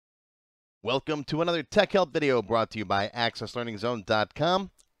Welcome to another Tech Help video brought to you by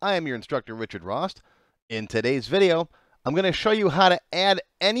AccessLearningZone.com. I am your instructor, Richard Rost. In today's video, I'm going to show you how to add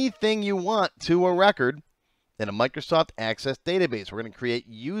anything you want to a record in a Microsoft Access database. We're going to create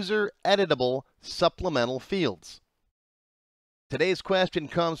user-editable supplemental fields. Today's question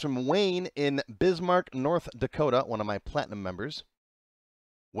comes from Wayne in Bismarck, North Dakota, one of my Platinum members.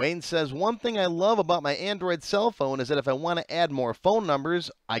 Wayne says, one thing I love about my Android cell phone is that if I want to add more phone numbers,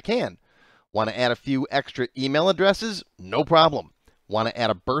 I can. Want to add a few extra email addresses? No problem. Want to add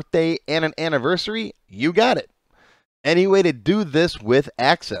a birthday and an anniversary? You got it. Any way to do this with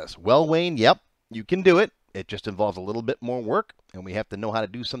Access? Well, Wayne, yep, you can do it. It just involves a little bit more work, and we have to know how to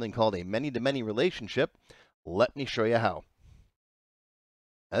do something called a many-to-many relationship. Let me show you how.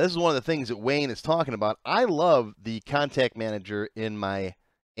 Now, this is one of the things that Wayne is talking about. I love the contact manager in my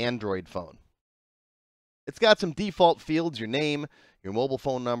Android phone. It's got some default fields, your name, your mobile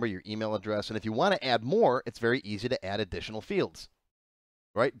phone number, your email address, and if you want to add more, it's very easy to add additional fields.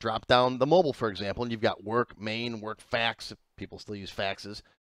 Right? Drop down the mobile, for example, and you've got work, main, work fax, if people still use faxes,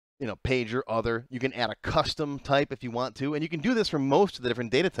 pager, other. You can add a custom type if you want to, and you can do this for most of the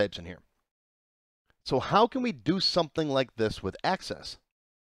different data types in here. So how can we do something like this with Access?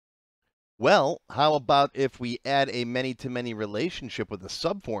 Well, how about if we add a many-to-many relationship with a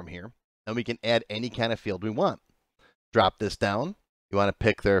subform here, and we can add any kind of field we want. Drop this down. You want to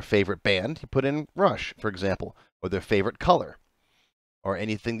pick their favorite band. You put in Rush, for example, or their favorite color, or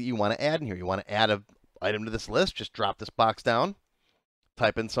anything that you want to add in here. You want to add an item to this list, just drop this box down,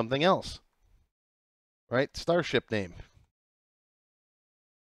 type in something else. Right? Starship name.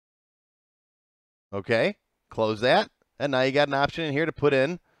 Okay, close that, and now you got an option in here to put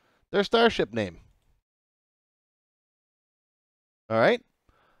in their Starship name. All right?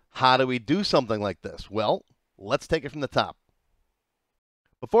 How do we do something like this? Well, let's take it from the top.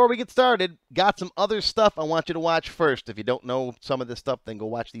 Before we get started, got some other stuff I want you to watch first. If you don't know some of this stuff, then go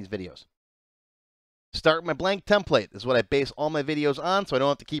watch these videos. Start with my blank template. This is what I base all my videos on, so I don't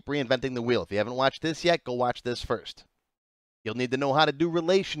have to keep reinventing the wheel. If you haven't watched this yet, go watch this first. You'll need to know how to do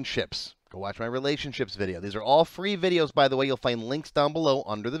relationships. Go watch my relationships video. These are all free videos, by the way. You'll find links down below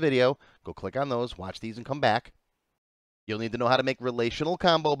under the video. Go click on those, watch these, and come back. You'll need to know how to make relational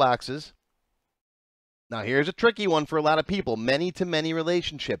combo boxes. Now, here's a tricky one for a lot of people, many-to-many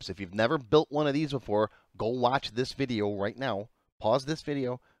relationships. If you've never built one of these before, go watch this video right now. Pause this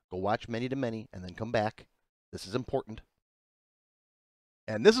video, go watch many-to-many, and then come back. This is important.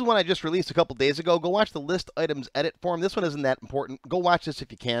 And this is one I just released a couple days ago. Go watch the list items edit form. This one isn't that important. Go watch this if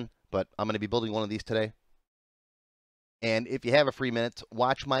you can, but I'm going to be building one of these today. And if you have a free minute,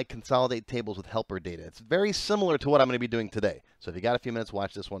 watch my consolidate tables with helper data. It's very similar to what I'm going to be doing today. So if you got a few minutes,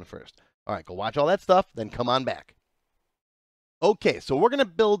 watch this one first. All right, go watch all that stuff, then come on back. Okay, so we're going to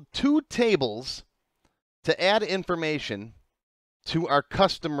build two tables to add information to our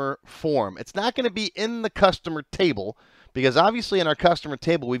customer form. It's not going to be in the customer table because obviously in our customer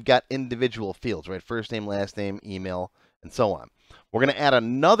table, we've got individual fields, right? First name, last name, email, and so on. We're going to add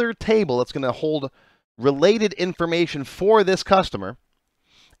another table that's going to hold related information for this customer.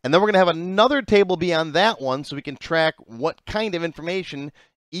 And then we're going to have another table beyond that one so we can track what kind of information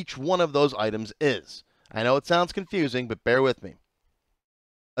each one of those items is. I know it sounds confusing, but bear with me.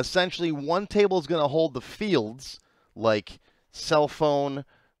 Essentially, one table is going to hold the fields like cell phone,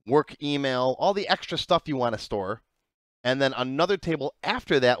 work email, all the extra stuff you want to store. And then another table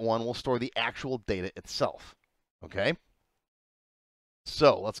after that one will store the actual data itself. Okay?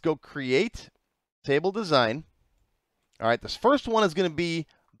 So let's go create table design. All right, this first one is going to be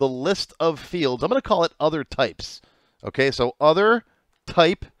the list of fields. I'm going to call it other types. Okay, so other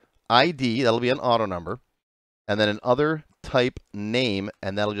type ID, that'll be an auto number, and then an other type name,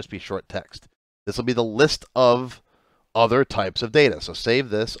 and that'll just be short text. This will be the list of other types of data. So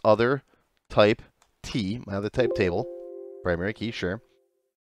save this, other type T, my other type table, primary key, sure.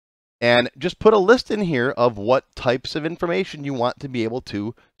 And just put a list in here of what types of information you want to be able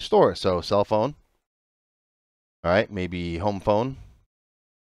to store. So cell phone, all right, maybe home phone,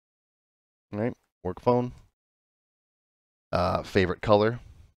 all right, work phone, favorite color,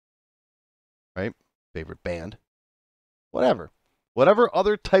 right? Favorite band, whatever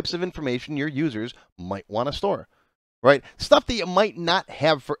other types of information your users might want to store, right? Stuff that you might not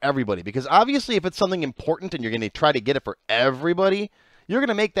have for everybody, because obviously if it's something important and you're going to try to get it for everybody, you're going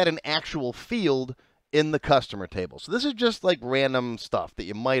to make that an actual field in the customer table. So this is just like random stuff that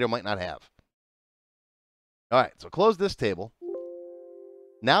you might or might not have. All right, so close this table.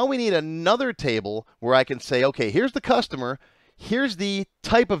 Now we need another table where I can say, okay, here's the customer, here's the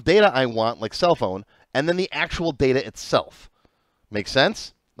type of data I want, like cell phone, and then the actual data itself. Make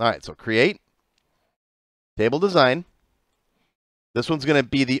sense? All right, so create, table design. This one's going to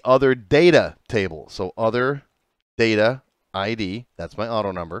be the other data table. So other data ID, that's my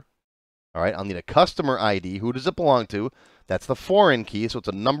auto number. All right, I'll need a customer ID. Who does it belong to? That's the foreign key, so it's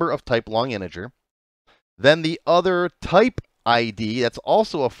a number of type long integer. Then the other type ID, that's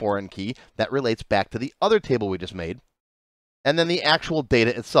also a foreign key. That relates back to the other table we just made. And then the actual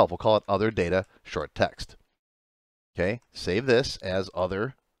data itself, we'll call it other data short text. Okay, save this as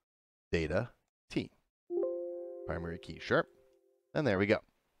other data T. Primary key, sure. And there we go.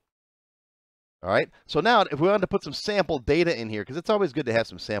 All right, so now if we wanted to put some sample data in here, because it's always good to have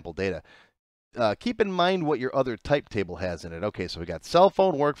some sample data, keep in mind what your other type table has in it. Okay, so we got cell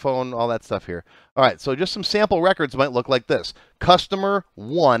phone, work phone, all that stuff here. All right, so just some sample records might look like this. Customer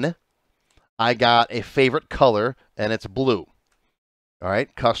 1, I got a favorite color, and it's blue. All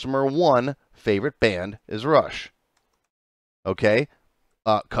right, customer 1, favorite band is Rush. Okay,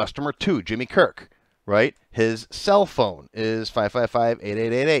 customer 2, Jimmy Kirk, right? His cell phone is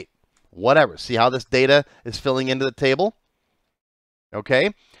 555-8888. Whatever. See how this data is filling into the table?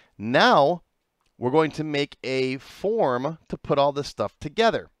 Okay, now we're going to make a form to put all this stuff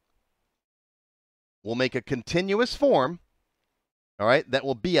together. We'll make a continuous form, all right, that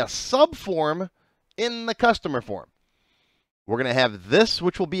will be a subform in the customer form. We're going to have this,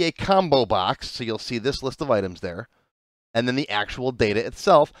 which will be a combo box, so you'll see this list of items there. And then the actual data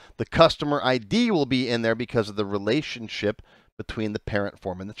itself. The customer ID will be in there because of the relationship between the parent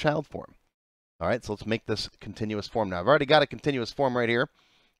form and the child form. All right, so let's make this continuous form now. I've already got a continuous form right here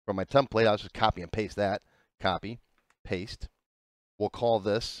from my template. I'll just copy and paste that. Copy, paste. We'll call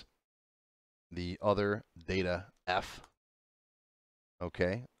this the other data F.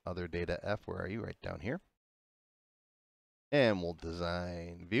 Okay, other data F, where are you? Right down here. And we'll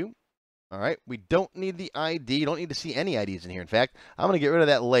design view. All right, we don't need the ID. You don't need to see any IDs in here. In fact, I'm going to get rid of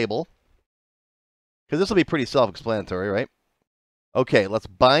that label because this will be pretty self-explanatory, right? Okay, let's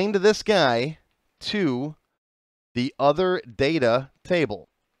bind this guy to the other data table.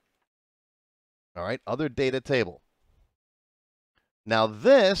 All right, other data table. Now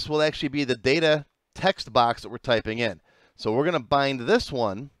this will actually be the data text box that we're typing in. So we're going to bind this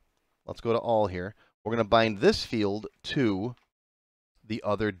one. Let's go to all here. We're going to bind this field to the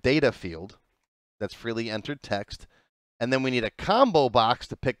other data field. That's freely entered text. And then we need a combo box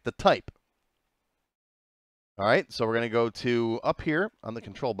to pick the type. All right, so we're going to go to up here on the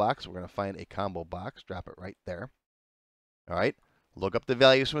control box. We're going to find a combo box, drop it right there. All right, look up the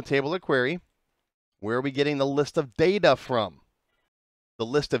values from a table or query. Where are we getting the list of data from? The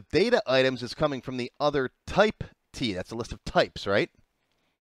list of data items is coming from the other type T. That's a list of types, right?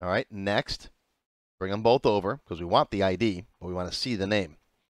 All right, next, bring them both over because we want the ID, but we want to see the name.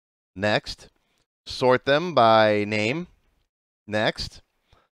 Next, sort them by name. Next.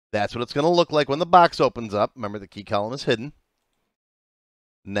 That's what it's going to look like when the box opens up. Remember, the key column is hidden.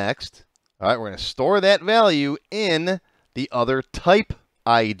 Next. All right, we're going to store that value in the other type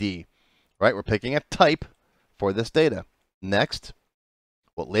ID. Right, we're picking a type for this data. Next.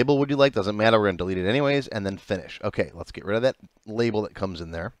 What label would you like? Doesn't matter. We're going to delete it anyways, and then finish. Okay, let's get rid of that label that comes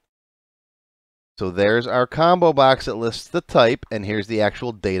in there. So there's our combo box that lists the type, and here's the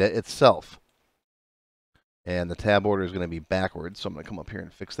actual data itself. And the tab order is going to be backwards, so I'm going to come up here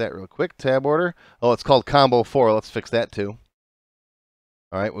and fix that real quick. Tab order. Oh, it's called combo 4. Let's fix that too.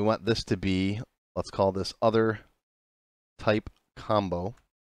 All right, we want this to be, let's call this other type combo.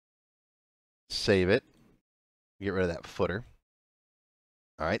 Save it. Get rid of that footer.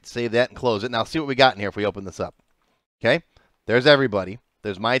 All right, save that and close it. Now see what we got in here if we open this up. Okay, there's everybody.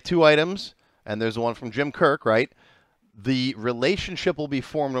 There's my 2 items, and there's the one from Jim Kirk, right? The relationship will be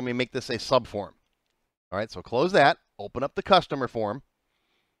formed when we make this a subform. All right, so close that. Open up the customer form.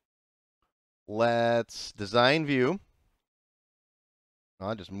 Let's design view.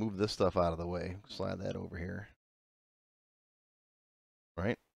 I'll just move this stuff out of the way. Slide that over here. All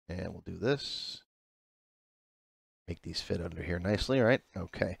right, and we'll do this. Make these fit under here nicely, all right?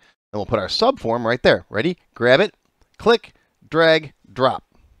 Okay. Then we'll put our subform right there. Ready? Grab it, click, drag, drop.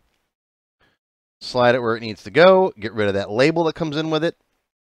 Slide it where it needs to go. Get rid of that label that comes in with it.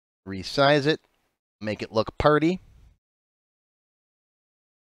 Resize it. Make it look party.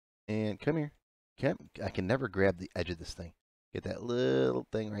 And come here. I can never grab the edge of this thing. Get that little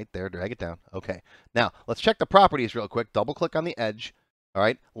thing right there. Drag it down. Okay. Now, let's check the properties real quick. Double click on the edge. All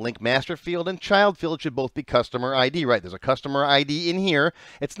right. Link master field and child field should both be customer ID, right? There's a customer ID in here.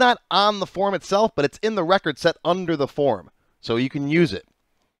 It's not on the form itself, but it's in the record set under the form. So you can use it.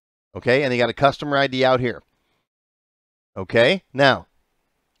 Okay. And you got a customer ID out here. Okay. Now,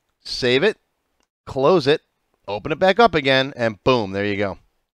 save it. Close it, open it back up again, and boom, there you go.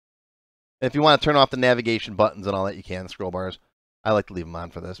 If you want to turn off the navigation buttons and all that, you can. Scroll bars. I like to leave them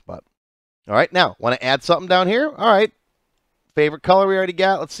on for this, but. All right, now, want to add something down here? All right. Favorite color we already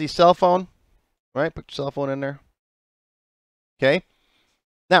got. Let's see, cell phone. All right, put your cell phone in there. Okay.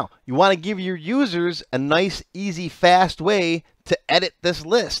 Now, you want to give your users a nice, easy, fast way to edit this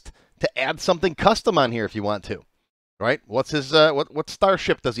list, to add something custom on here if you want to. All right, what's his, what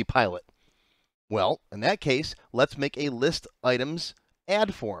starship does he pilot? Well, in that case, let's make a list items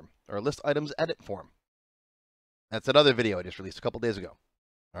add form, or a list items edit form. That's another video I just released a couple days ago.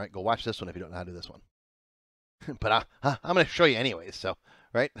 All right, go watch this one if you don't know how to do this one. But I'm going to show you anyways, so,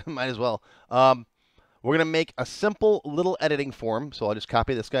 right, might as well. We're going to make a simple little editing form. So I'll just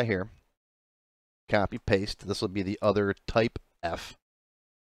copy this guy here. Copy, paste. This will be the other type F.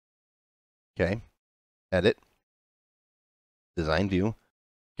 Okay. Edit. Design view.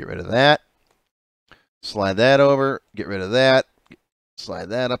 Get rid of that. Slide that over. Get rid of that. Slide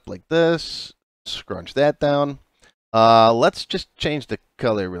that up like this. Scrunch that down. Let's just change the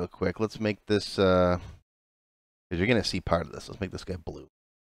color real quick. Let's make this, because you're going to see part of this. Let's make this guy blue.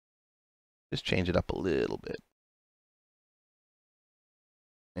 Just change it up a little bit.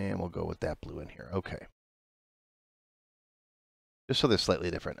 And we'll go with that blue in here. Okay. Just so they're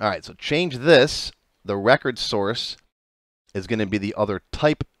slightly different. All right, so change this. The record source is going to be the other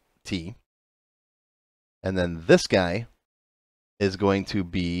type T. And then this guy is going to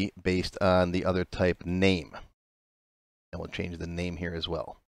be based on the other type name. And we'll change the name here as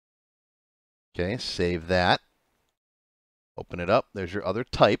well. Okay, save that. Open it up. There's your other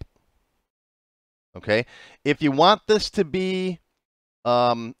type. Okay, if you want this to be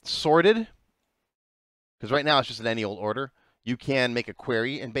sorted, because right now it's just in any old order, you can make a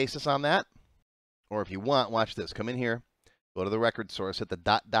query and base this on that. Or if you want, watch this. Come in here, go to the record source, hit the ...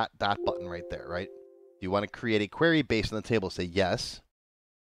 button right there, right? If you want to create a query based on the table, say yes.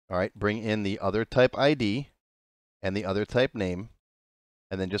 All right, bring in the other type ID and the other type name.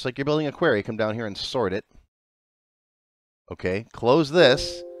 And then just like you're building a query, come down here and sort it. Okay, close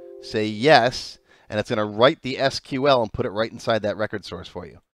this, say yes. And it's going to write the SQL and put it right inside that record source for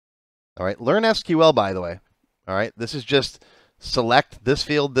you. All right, learn SQL, by the way. All right, this is just select this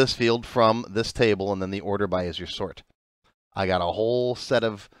field from this table, and then the order by is your sort. I got a whole set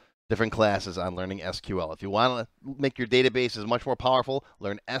of different classes on learning SQL. If you want to make your databases much more powerful,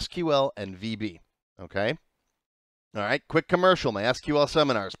 learn SQL and VB. Okay? All right, quick commercial, my SQL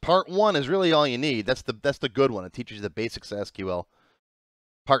seminars. Part 1 is really all you need. That's the good one. It teaches you the basics of SQL.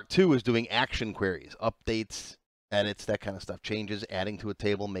 Part 2 is doing action queries, updates, edits, that kind of stuff, changes, adding to a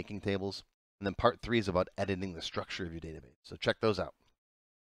table, making tables. And then part 3 is about editing the structure of your database. So check those out.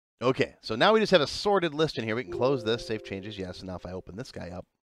 Okay, so now we just have a sorted list in here. We can close this, save changes, yes. And now if I open this guy up,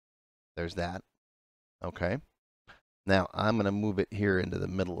 there's that. Okay. Now I'm going to move it here into the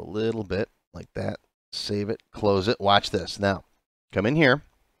middle a little bit, like that. Save it, close it. Watch this. Now, come in here.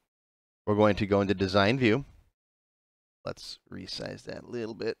 We're going to go into Design View. Let's resize that a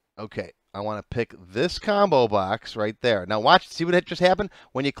little bit. Okay, I want to pick this combo box right there. Now watch, see what just happened?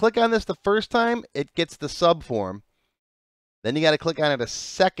 When you click on this the first time, it gets the subform. Then you got to click on it a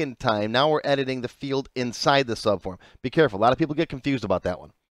second time. Now we're editing the field inside the subform. Be careful. A lot of people get confused about that one.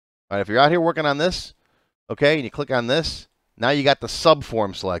 All right, if you're out here working on this, okay, and you click on this, now you got the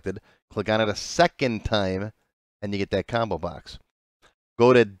subform selected. Click on it a second time, and you get that combo box.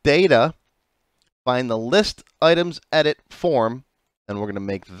 Go to Data. Find the list items edit form, and we're going to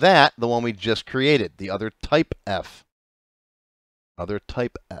make that the one we just created, the other type F. Other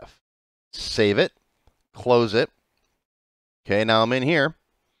type F. Save it, close it. Okay, now I'm in here.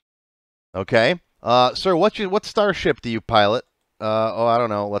 Okay, sir, what starship do you pilot? Oh, I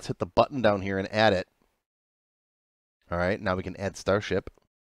don't know. Let's hit the button down here and add it. All right, now we can add starship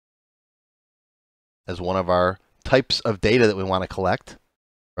as one of our types of data that we want to collect,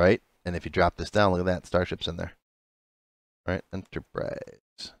 right? And if you drop this down, look at that, starship's in there. All right,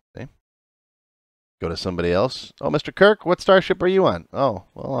 Enterprise. Okay. Go to somebody else. Oh, Mr. Kirk, what starship are you on? Oh,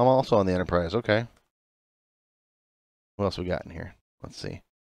 well, I'm also on the Enterprise. Okay. What else we got in here? Let's see.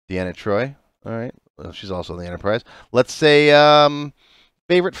 Deanna Troy. All right. Well, she's also on the Enterprise. Let's say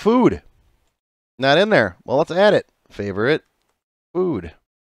favorite food. Not in there. Well, let's add it. Favorite food.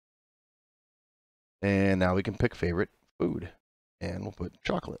 And now we can pick favorite food. And we'll put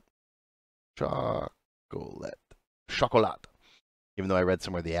chocolate. Chocolate. Chocolate. Even though I read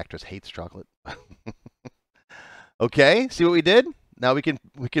somewhere the actress hates chocolate. Okay, see what we did? Now we can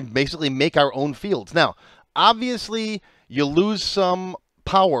basically make our own fields. Now, obviously, you lose some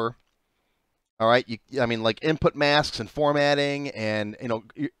power. All right, I mean, like input masks and formatting, and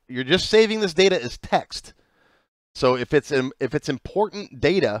you're just saving this data as text. So if it's important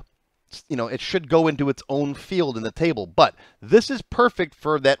data, it should go into its own field in the table. But this is perfect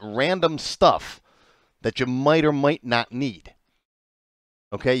for that random stuff that you might or might not need.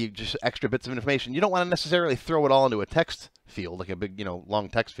 Okay, you just extra bits of information. You don't want to necessarily throw it all into a text field, like a big, long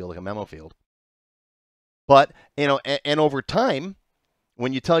text field, like a memo field. But, and over time,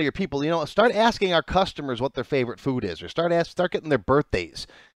 when you tell your people, start asking our customers what their favorite food is, or start getting their birthdays.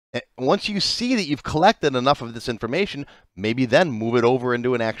 Once you see that you've collected enough of this information, maybe then move it over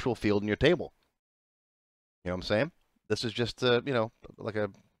into an actual field in your table. You know what I'm saying? This is just, like a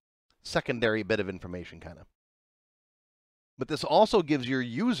secondary bit of information, kind of. But this also gives your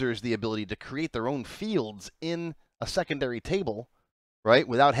users the ability to create their own fields in a secondary table, right?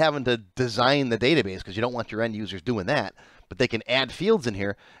 Without having to design the database, because you don't want your end users doing that. But they can add fields in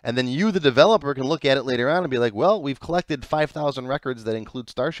here, and then you, the developer, can look at it later on and be like, well, we've collected 5,000 records that include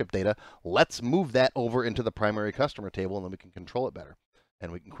Starship data. Let's move that over into the primary customer table, and then we can control it better,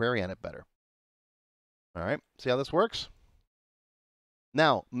 and we can query on it better. All right, see how this works?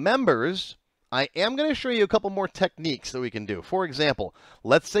 Now, members, I am going to show you a couple more techniques that we can do. For example,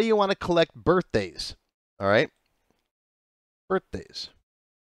 let's say you want to collect birthdays. All right, birthdays.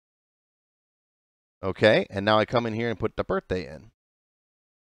 Okay, and now I come in here and put the birthday in.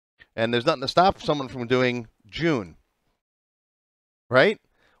 And there's nothing to stop someone from doing June, right?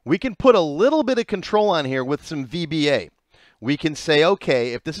 We can put a little bit of control on here with some VBA. We can say,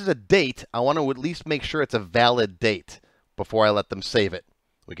 okay, if this is a date, I want to at least make sure it's a valid date before I let them save it.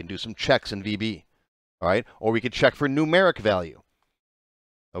 We can do some checks in VB, all right? Or we could check for numeric value.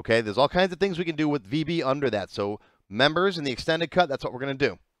 Okay, there's all kinds of things we can do with VB under that. So members in the extended cut, that's what we're going to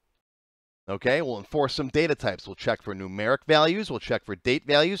do. Okay, we'll enforce some data types. We'll check for numeric values. We'll check for date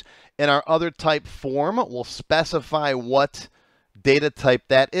values. In our other type form, we'll specify what data type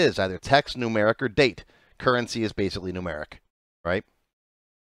that is, either text, numeric, or date. Currency is basically numeric, right?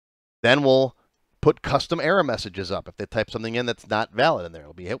 Then we'll put custom error messages up. If they type something in that's not valid in there,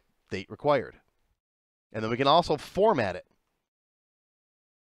 it'll be date required. And then we can also format it.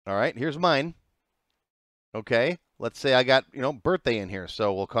 All right, here's mine. Okay, let's say I got, birthday in here.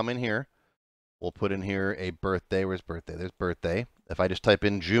 So we'll come in here. We'll put in here a birthday. Where's birthday? There's birthday. If I just type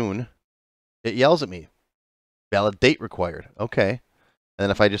in June, it yells at me. Valid date required. Okay. And then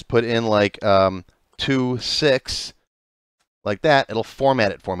if I just put in like 2/6, like that, it'll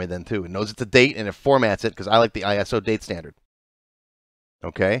format it for me then too. It knows it's a date and it formats it because I like the ISO date standard.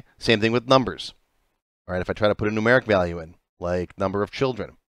 Okay. Same thing with numbers. All right. If I try to put a numeric value in, like number of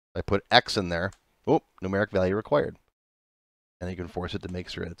children, I put X in there. Oh, numeric value required. And you can force it to make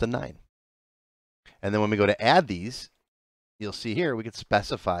sure it's a 9. And then when we go to add these, you'll see here we can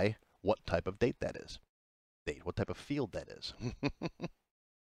specify what type of date that is. What type of field that is.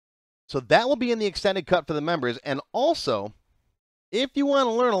 So that will be in the extended cut for the members. And also, if you want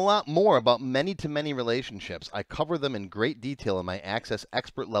to learn a lot more about many-to-many relationships, I cover them in great detail in my Access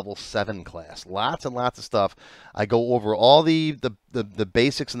Expert Level 7 class. Lots and lots of stuff. I go over all the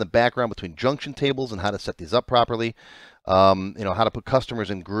basics in the background between junction tables and how to set these up properly. How to put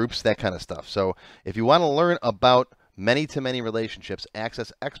customers in groups, that kind of stuff. So if you want to learn about many-to-many relationships,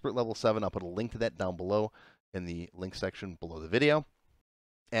 Access Expert Level 7, I'll put a link to that down below in the link section below the video.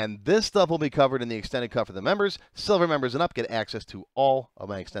 And this stuff will be covered in the extended cut for the members. Silver members and up get access to all of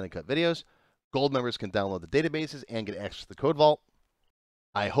my extended cut videos. Gold members can download the databases and get access to the code vault.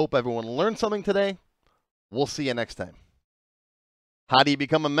 I hope everyone learned something today. We'll see you next time. How do you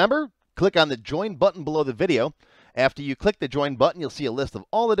become a member? Click on the join button below the video. After you click the join button, you'll see a list of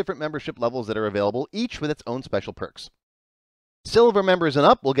all the different membership levels that are available, each with its own special perks. Silver members and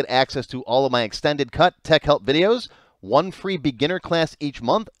up will get access to all of my extended cut tech help videos, one free beginner class each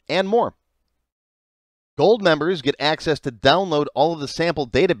month, and more. Gold members get access to download all of the sample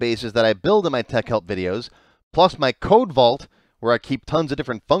databases that I build in my tech help videos, plus my code vault, where I keep tons of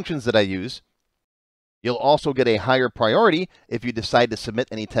different functions that I use. You'll also get a higher priority if you decide to submit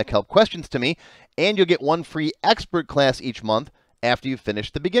any tech help questions to me, and you'll get one free expert class each month after you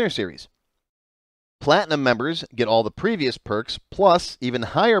finish the beginner series. Platinum members get all the previous perks, plus even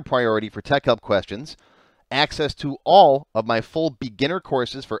higher priority for tech help questions, access to all of my full beginner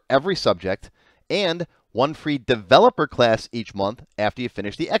courses for every subject, and one free developer class each month after you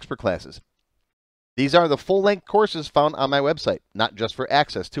finish the expert classes. These are the full-length courses found on my website, not just for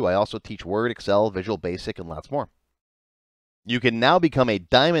Access too. I also teach Word, Excel, Visual Basic, and lots more. You can now become a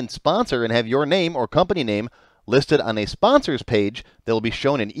Diamond sponsor and have your name or company name listed on a sponsors page that will be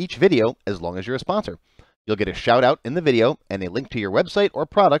shown in each video as long as you're a sponsor. You'll get a shout out in the video and a link to your website or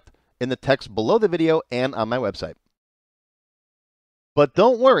product in the text below the video and on my website. But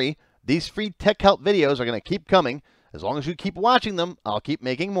don't worry, these free tech help videos are going to keep coming. As long as you keep watching them, I'll keep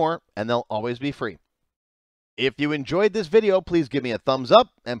making more, and they'll always be free. If you enjoyed this video, please give me a thumbs up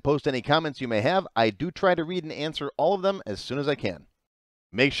and post any comments you may have. I do try to read and answer all of them as soon as I can.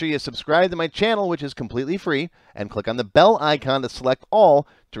 Make sure you subscribe to my channel, which is completely free, and click on the bell icon to select all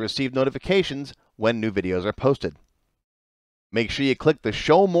to receive notifications when new videos are posted. Make sure you click the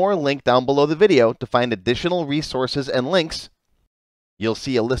Show More link down below the video to find additional resources and links. You'll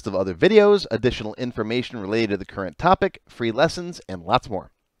see a list of other videos, additional information related to the current topic, free lessons, and lots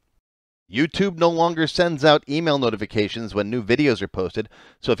more. YouTube no longer sends out email notifications when new videos are posted,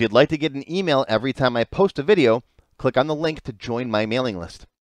 so if you'd like to get an email every time I post a video, click on the link to join my mailing list.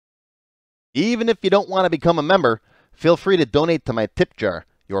 Even if you don't want to become a member, feel free to donate to my tip jar.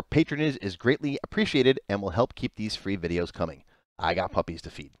 Your patronage is greatly appreciated and will help keep these free videos coming. I got puppies to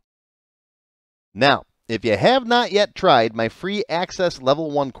feed. Now, if you have not yet tried my free Access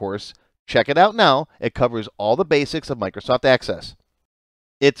Level 1 course, check it out now. It covers all the basics of Microsoft Access.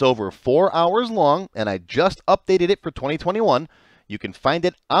 It's over 4 hours long, and I just updated it for 2021. You can find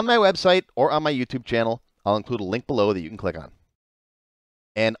it on my website or on my YouTube channel. I'll include a link below that you can click on.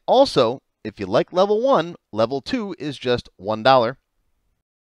 And also, if you like Level 1, Level 2 is just $1.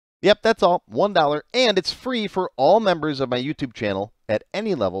 Yep, that's all, $1, and it's free for all members of my YouTube channel at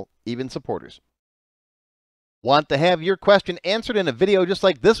any level, even supporters. Want to have your question answered in a video just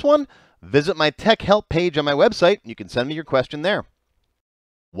like this one? Visit my tech help page on my website. You can send me your question there.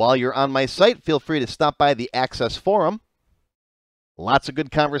 While you're on my site, feel free to stop by the Access Forum. Lots of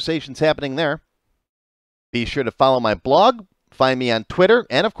good conversations happening there. Be sure to follow my blog, find me on Twitter,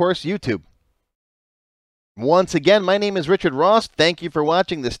 and of course, YouTube. Once again, my name is Richard Ross. Thank you for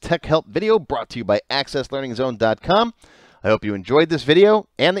watching this Tech Help video brought to you by AccessLearningZone.com. I hope you enjoyed this video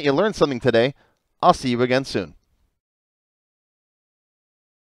and that you learned something today. I'll see you again soon.